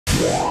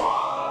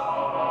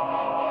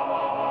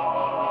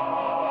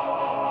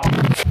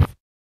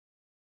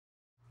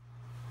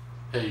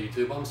Hey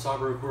YouTube, I'm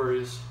Cyber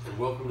Aquarius, and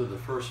welcome to the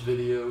first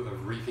video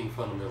of Reefing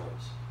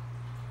Fundamentals.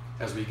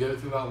 As we go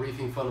throughout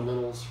Reefing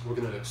Fundamentals, we're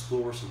going to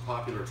explore some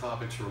popular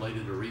topics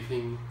related to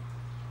reefing,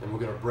 and we're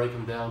going to break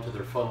them down to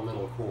their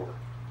fundamental core.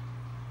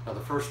 Now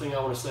the first thing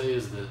I want to say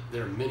is that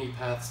there are many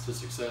paths to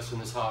success in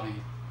this hobby,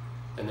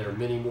 and there are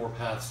many more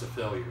paths to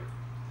failure.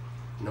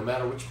 No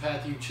matter which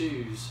path you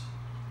choose,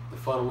 the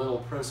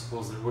fundamental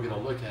principles that we're going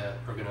to look at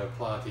are going to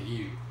apply to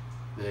you.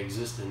 They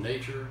exist in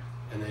nature,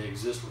 and they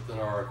exist within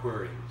our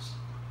aquariums.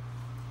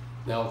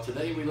 Now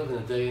today we live in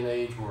a day and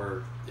age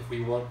where if we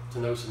want to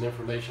know some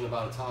information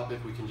about a topic,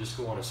 we can just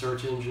go on a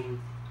search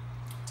engine,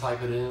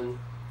 type it in,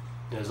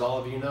 and as all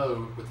of you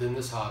know, within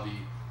this hobby,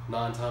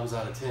 9 times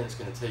out of 10 it's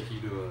going to take you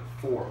to a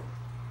forum.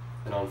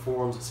 And on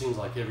forums it seems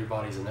like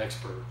everybody's an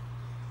expert.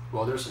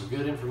 Well, there's some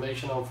good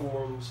information on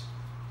forums.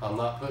 I'm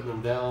not putting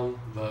them down,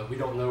 but we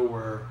don't know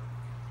where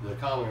the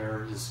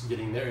commenter is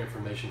getting their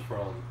information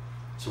from.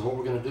 So what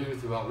we're going to do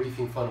throughout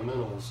Reefing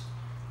Fundamentals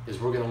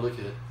is we're going to look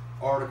at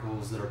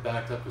articles that are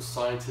backed up with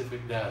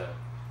scientific data,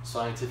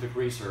 scientific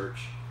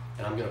research,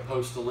 and I'm going to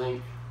post a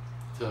link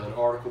to an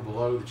article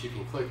below that you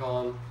can click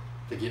on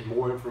to get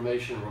more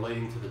information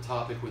relating to the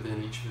topic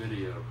within each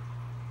video.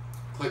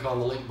 Click on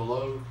the link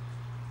below,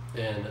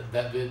 and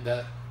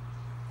that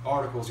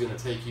article is going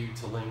to take you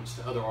to links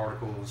to other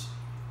articles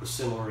with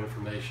similar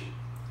information.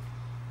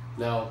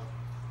 Now,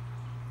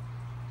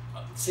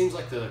 it seems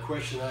like the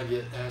question I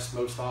get asked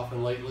most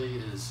often lately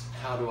is,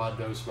 how do I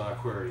dose my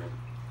aquarium?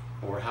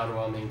 Or how do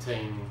I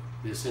maintain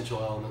the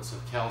essential elements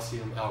of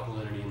calcium,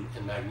 alkalinity,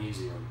 and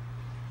magnesium?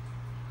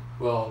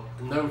 Well,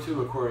 no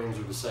two aquariums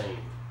are the same.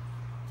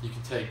 You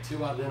can take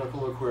 2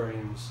 identical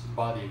aquariums,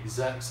 buy the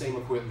exact same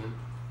equipment,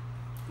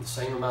 the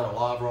same amount of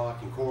live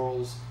rock and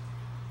corals,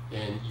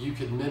 and you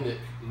could mimic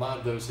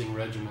my dosing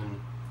regimen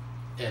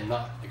and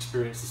not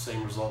experience the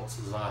same results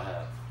as I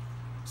have.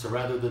 So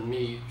rather than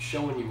me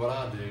showing you what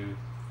I do,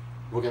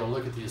 we're going to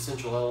look at the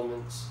essential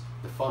elements,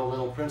 the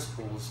fundamental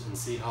principles, and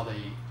see how they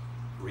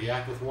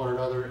react with one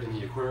another in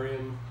the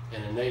aquarium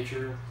and in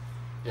nature,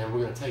 and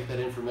we're going to take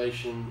that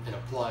information and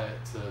apply it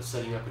to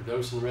setting up a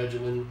dosing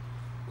regimen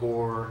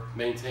or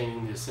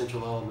maintaining the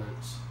essential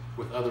elements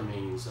with other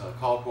means,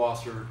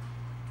 Kalkwasser,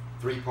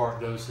 3-part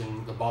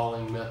dosing, the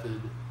balling method,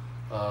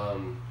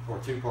 or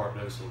 2-part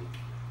dosing.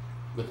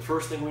 But the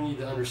first thing we need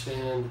to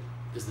understand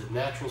is that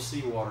natural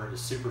seawater is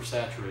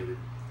supersaturated.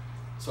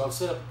 So I've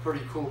set up a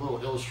pretty cool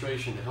little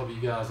illustration to help you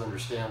guys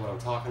understand what I'm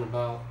talking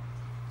about.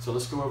 So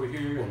let's go over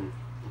here and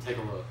take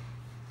a look.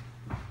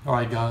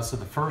 Alright guys, so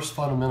the first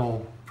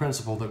fundamental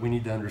principle that we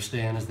need to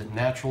understand is that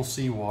natural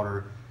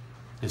seawater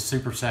is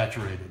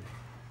supersaturated.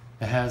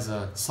 It has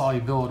a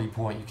solubility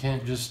point. You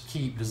can't just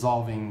keep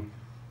dissolving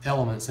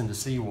elements into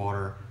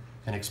seawater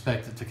and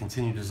expect it to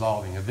continue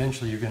dissolving.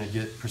 Eventually you're going to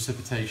get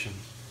precipitation.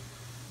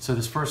 So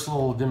this first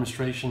little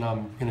demonstration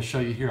I'm going to show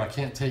you here, I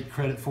can't take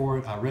credit for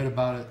it. I read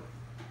about it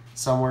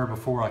somewhere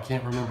before, I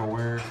can't remember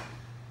where.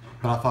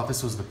 But I thought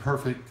this was the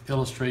perfect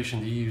illustration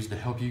to use to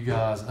help you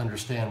guys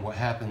understand what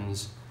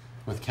happens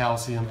with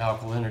calcium,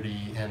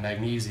 alkalinity, and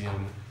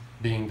magnesium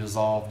being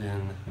dissolved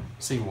in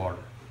seawater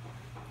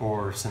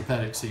or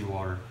synthetic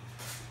seawater.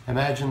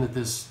 Imagine that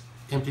this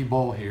empty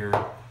bowl here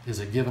is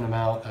a given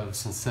amount of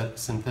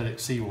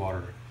synthetic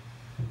seawater.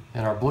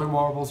 And our blue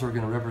marbles are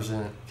going to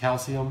represent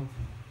calcium.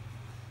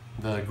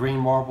 The green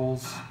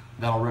marbles,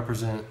 that'll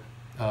represent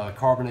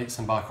carbonates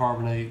and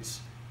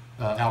bicarbonates,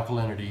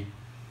 alkalinity.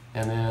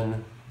 And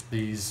then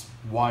these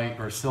white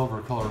or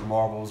silver colored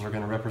marbles are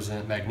going to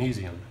represent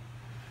magnesium.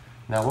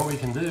 Now what we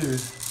can do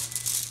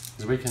is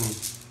we can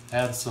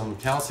add some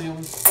calcium.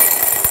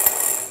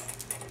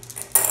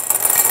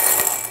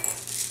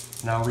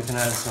 Now we can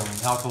add some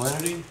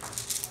alkalinity.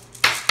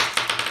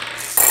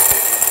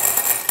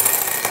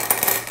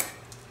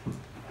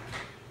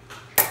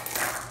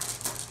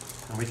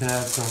 And we can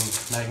add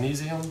some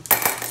magnesium.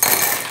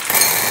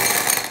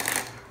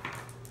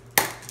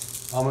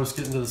 Almost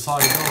getting to the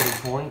solubility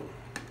point.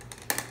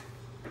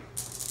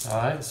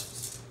 Alright,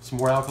 some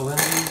more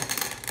alkalinity.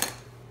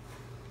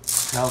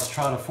 Now let's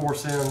try to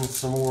force in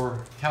some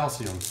more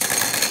calcium.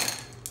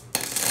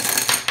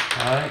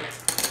 Alright.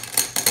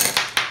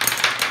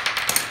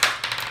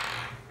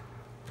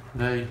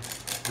 They're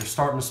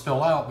starting to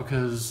spill out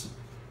because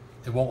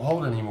it won't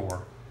hold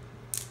anymore.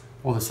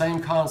 Well, the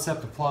same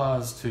concept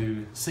applies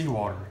to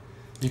seawater.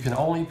 You can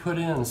only put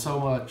in so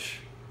much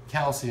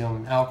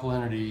calcium,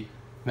 alkalinity,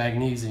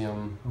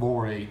 magnesium,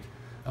 borate,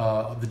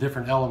 the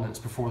different elements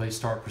before they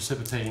start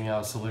precipitating out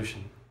of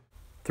solution.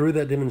 Through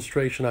that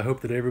demonstration, I hope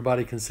that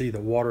everybody can see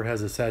that water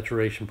has a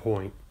saturation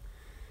point,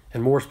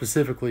 and more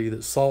specifically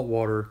that salt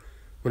water,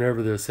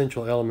 whenever the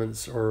essential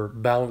elements are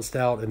balanced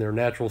out in their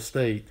natural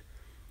state,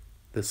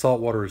 that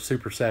salt water is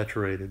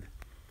supersaturated.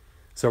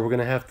 So we're going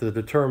to have to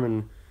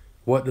determine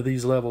what do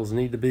these levels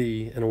need to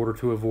be in order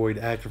to avoid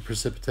active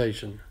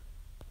precipitation.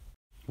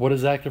 What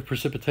is active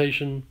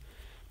precipitation?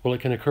 Well,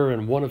 it can occur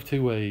in one of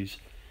 2 ways.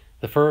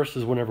 The first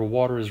is whenever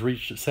water has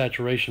reached its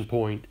saturation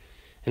point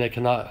and it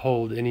cannot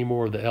hold any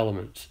more of the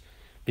elements.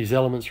 These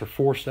elements are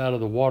forced out of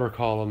the water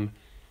column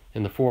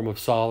in the form of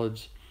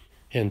solids.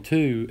 And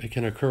 2, it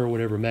can occur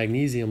whenever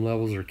magnesium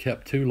levels are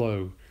kept too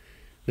low.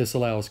 This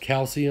allows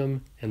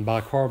calcium and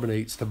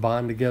bicarbonates to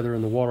bind together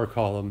in the water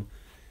column,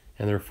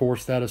 and they're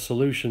forced out of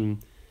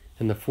solution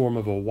in the form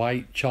of a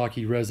white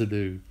chalky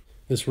residue.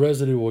 This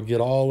residue will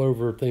get all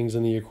over things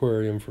in the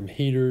aquarium, from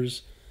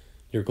heaters,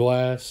 your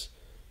glass,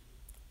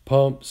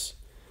 pumps.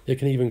 It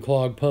can even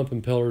clog pump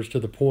impellers to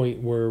the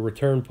point where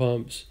return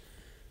pumps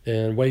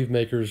and wave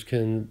makers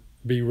can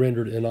be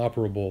rendered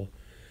inoperable.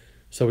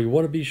 So we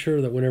want to be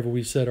sure that whenever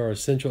we set our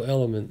essential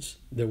elements,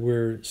 that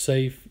we're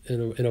safe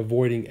in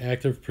avoiding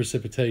active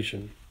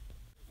precipitation.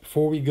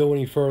 Before we go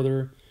any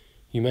further,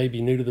 you may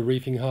be new to the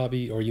reefing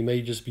hobby, or you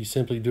may just be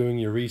simply doing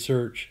your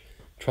research,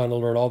 trying to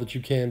learn all that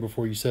you can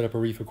before you set up a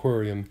reef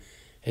aquarium,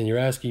 and you're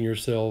asking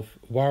yourself,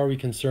 why are we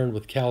concerned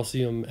with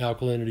calcium,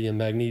 alkalinity, and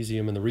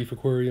magnesium in the reef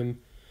aquarium?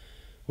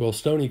 Well,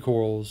 stony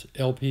corals,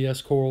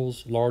 LPS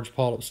corals, large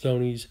polyp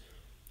stonies,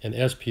 and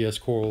SPS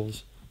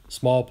corals,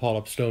 small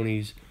polyp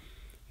stonies,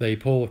 they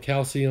pull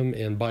calcium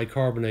and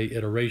bicarbonate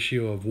at a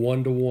ratio of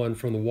 1:1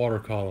 from the water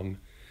column.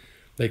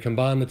 They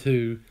combine the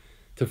two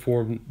to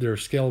form their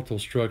skeletal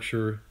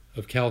structure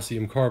of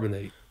calcium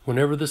carbonate.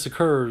 Whenever this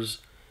occurs,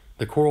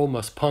 the coral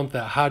must pump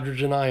that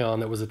hydrogen ion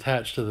that was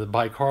attached to the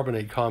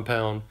bicarbonate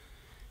compound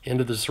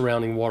into the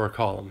surrounding water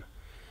column.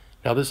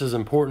 Now, this is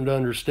important to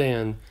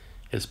understand.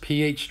 As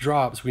pH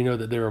drops, we know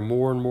that there are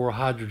more and more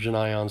hydrogen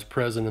ions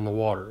present in the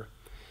water.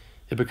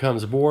 It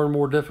becomes more and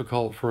more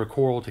difficult for a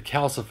coral to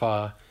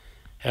calcify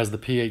as the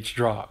pH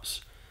drops.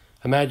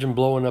 Imagine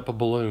blowing up a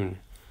balloon.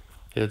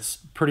 It's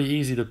pretty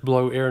easy to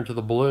blow air into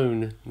the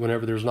balloon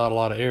whenever there's not a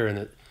lot of air in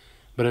it.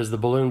 But as the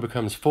balloon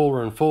becomes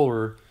fuller and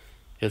fuller,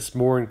 it's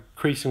more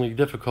increasingly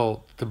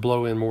difficult to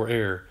blow in more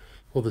air.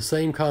 Well, the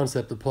same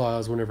concept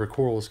applies whenever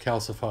corals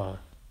calcify.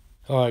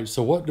 Alright,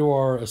 so what do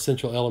our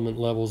essential element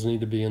levels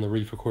need to be in the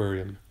reef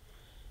aquarium?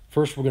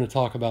 First, we're going to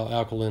talk about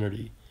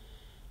alkalinity.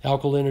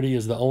 Alkalinity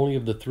is the only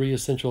of the 3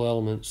 essential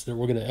elements that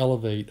we're going to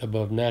elevate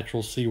above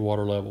natural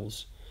seawater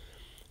levels.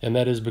 And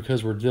that is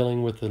because we're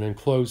dealing with an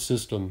enclosed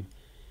system.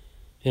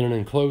 In an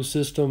enclosed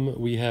system,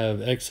 we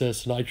have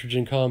excess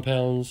nitrogen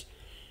compounds,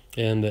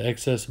 and the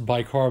excess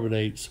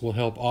bicarbonates will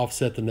help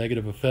offset the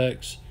negative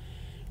effects,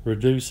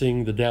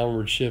 reducing the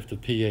downward shift of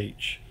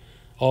pH.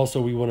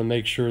 Also, we want to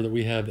make sure that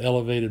we have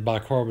elevated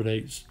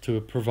bicarbonates to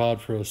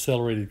provide for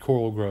accelerated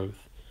coral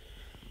growth.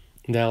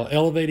 Now,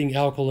 elevating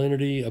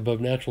alkalinity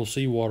above natural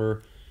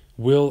seawater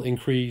will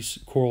increase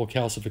coral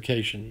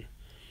calcification.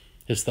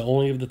 It's the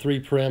only of the 3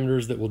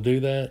 parameters that will do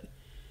that.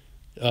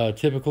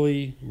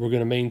 Typically, we're going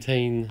to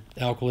maintain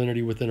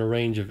alkalinity within a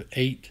range of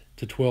 8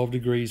 to 12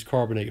 degrees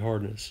carbonate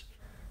hardness.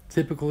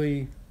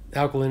 Typically,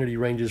 alkalinity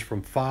ranges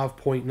from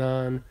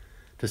 5.9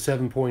 to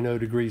 7.0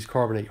 degrees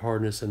carbonate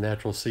hardness in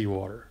natural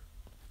seawater.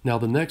 Now,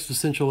 the next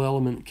essential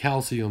element,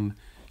 calcium,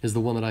 is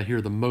the one that I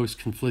hear the most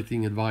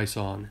conflicting advice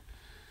on.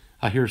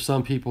 I hear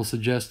some people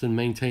suggesting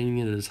maintaining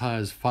it as high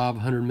as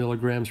 500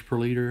 milligrams per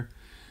liter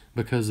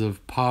because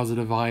of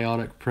positive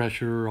ionic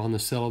pressure on the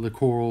cell of the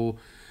coral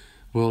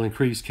will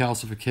increase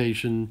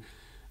calcification.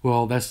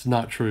 Well, that's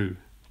not true.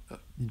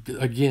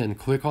 Again,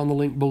 click on the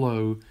link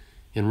below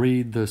and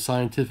read the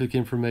scientific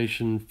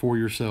information for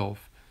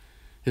yourself.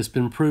 It's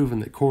been proven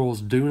that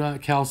corals do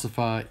not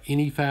calcify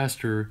any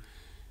faster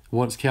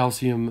once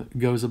calcium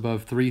goes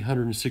above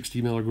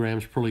 360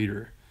 milligrams per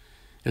liter.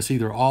 It's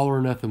either all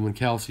or nothing when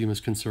calcium is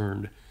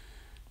concerned.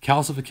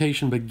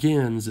 Calcification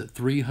begins at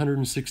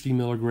 360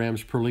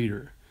 milligrams per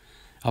liter.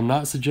 I'm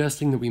not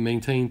suggesting that we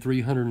maintain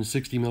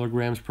 360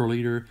 milligrams per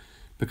liter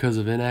because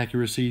of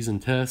inaccuracies in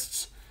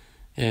tests,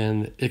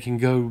 and it can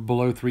go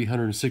below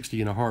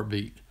 360 in a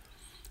heartbeat.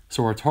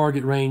 So our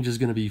target range is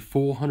going to be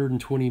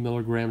 420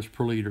 milligrams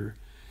per liter.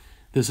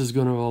 This is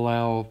going to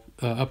allow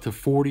up to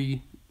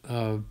 40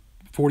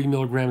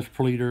 milligrams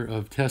per liter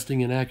of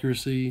testing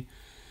inaccuracy.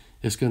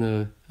 It's going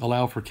to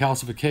allow for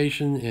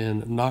calcification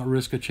and not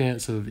risk a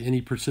chance of any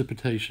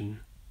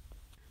precipitation.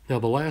 Now,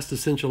 the last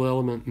essential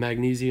element,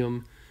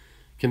 magnesium,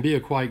 can be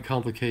a quite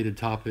complicated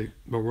topic,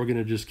 but we're going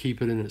to just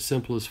keep it in its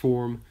simplest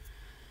form.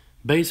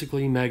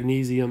 Basically,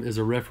 magnesium is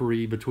a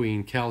referee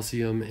between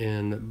calcium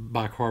and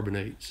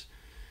bicarbonates.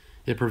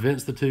 It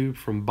prevents the two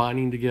from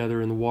binding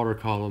together in the water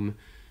column,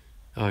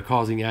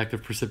 causing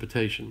active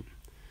precipitation.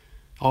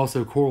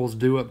 Also, corals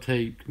do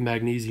uptake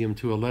magnesium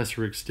to a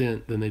lesser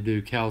extent than they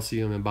do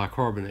calcium and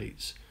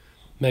bicarbonates.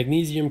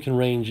 Magnesium can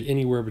range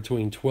anywhere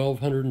between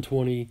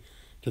 1,220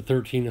 to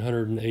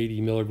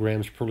 1,380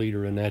 milligrams per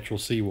liter in natural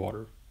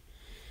seawater.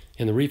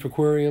 In the reef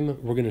aquarium,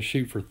 we're going to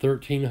shoot for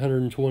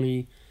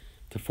 1,320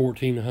 to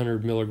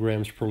 1,400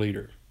 milligrams per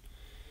liter.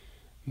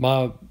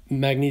 My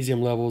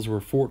magnesium levels were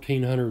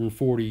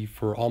 1,440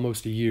 for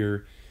almost a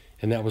year,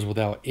 and that was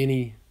without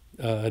any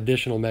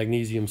additional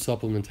magnesium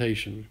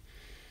supplementation.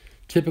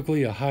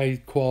 Typically, a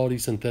high-quality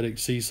synthetic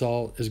sea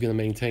salt is going to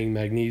maintain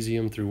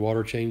magnesium through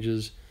water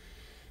changes,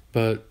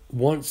 but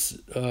once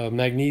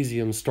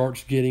magnesium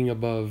starts getting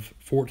above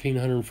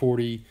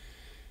 1,440,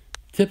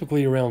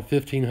 typically around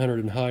 1,500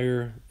 and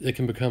higher, it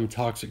can become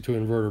toxic to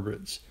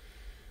invertebrates.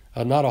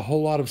 Not a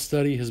whole lot of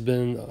study has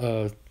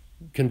been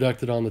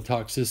conducted on the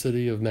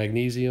toxicity of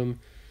magnesium,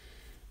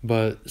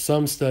 but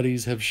some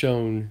studies have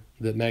shown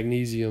that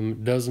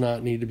magnesium does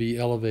not need to be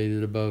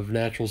elevated above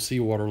natural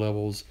seawater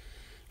levels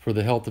for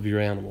the health of your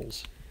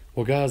animals.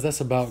 Well, guys,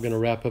 that's about going to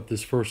wrap up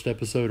this first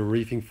episode of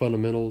Reefing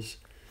Fundamentals.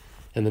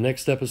 In the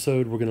next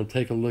episode, we're going to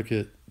take a look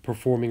at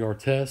performing our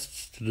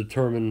tests to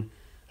determine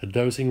a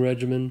dosing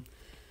regimen.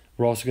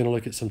 We're also going to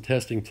look at some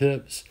testing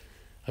tips.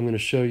 I'm going to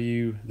show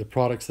you the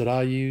products that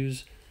I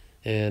use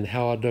and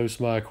how I dose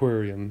my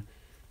aquarium.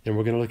 And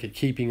we're going to look at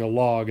keeping a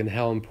log and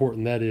how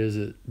important that is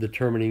at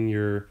determining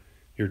your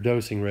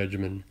dosing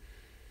regimen.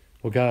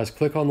 Well, guys,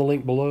 click on the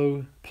link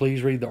below.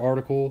 Please read the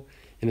article.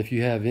 And if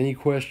you have any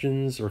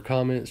questions or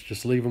comments,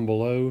 just leave them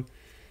below.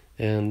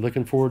 And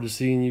looking forward to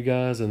seeing you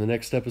guys in the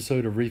next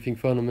episode of Reefing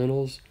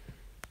Fundamentals.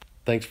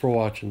 Thanks for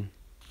watching.